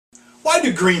Why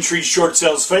do Greentree short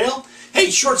sales fail?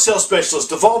 Hey, short sale specialist,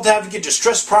 devolved advocate,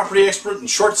 distressed property expert, and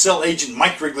short sale agent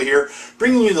Mike Rigley here,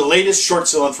 bringing you the latest short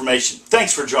sale information.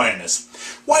 Thanks for joining us.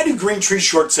 Why do Greentree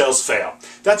short sales fail?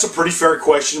 That's a pretty fair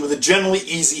question with a generally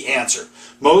easy answer.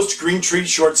 Most Greentree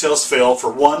short sales fail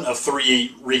for one of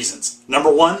three reasons.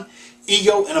 Number one,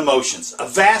 ego and emotions. A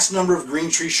vast number of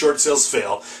Greentree short sales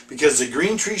fail because the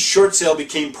Greentree short sale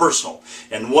became personal,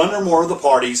 and one or more of the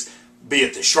parties, be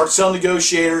it the short sale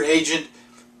negotiator, agent,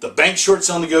 the bank short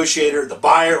sale negotiator, the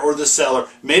buyer, or the seller,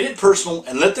 made it personal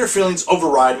and let their feelings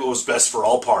override what was best for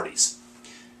all parties.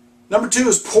 Number two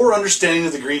is poor understanding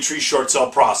of the Greentree short sale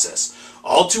process.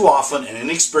 All too often, an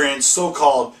inexperienced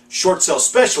so-called short sale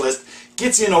specialist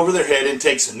gets in over their head and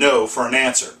takes a no for an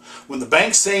answer. When the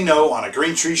banks say no on a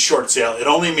Greentree short sale, it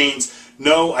only means,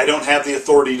 no, I don't have the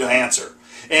authority to answer.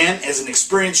 And as an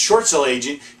experienced short sale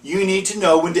agent, you need to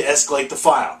know when to escalate the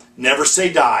file. Never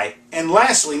say die. And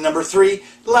lastly, number three,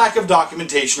 lack of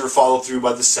documentation or follow through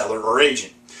by the seller or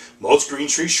agent. Most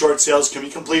Greentree short sales can be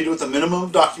completed with a minimum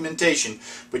of documentation,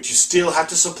 but you still have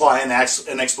to supply an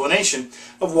explanation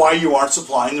of why you aren't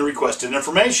supplying the requested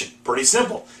information. Pretty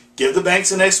simple. Give the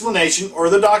banks an explanation or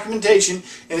the documentation,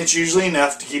 and it's usually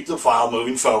enough to keep the file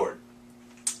moving forward.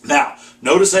 Now,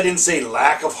 notice I didn't say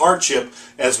lack of hardship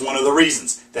as one of the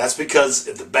reasons. That's because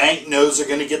if the bank knows they're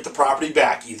going to get the property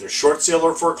back, either short sale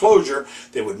or foreclosure,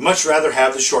 they would much rather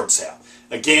have the short sale.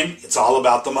 Again, it's all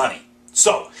about the money.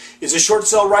 So, is a short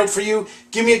sale right for you?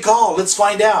 Give me a call. Let's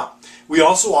find out. We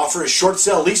also offer a short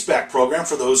sale leaseback program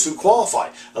for those who qualify,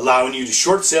 allowing you to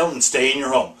short sale and stay in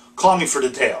your home. Call me for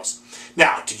details.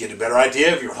 Now, to get a better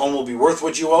idea if your home will be worth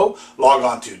what you owe, log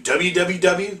on to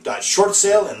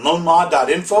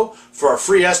www.shortsaleandloanmod.info for a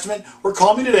free estimate, or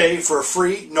call me today for a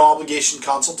free, no-obligation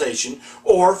consultation,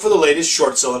 or for the latest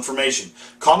short sale information.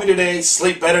 Call me today,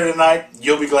 sleep better tonight,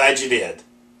 you'll be glad you did.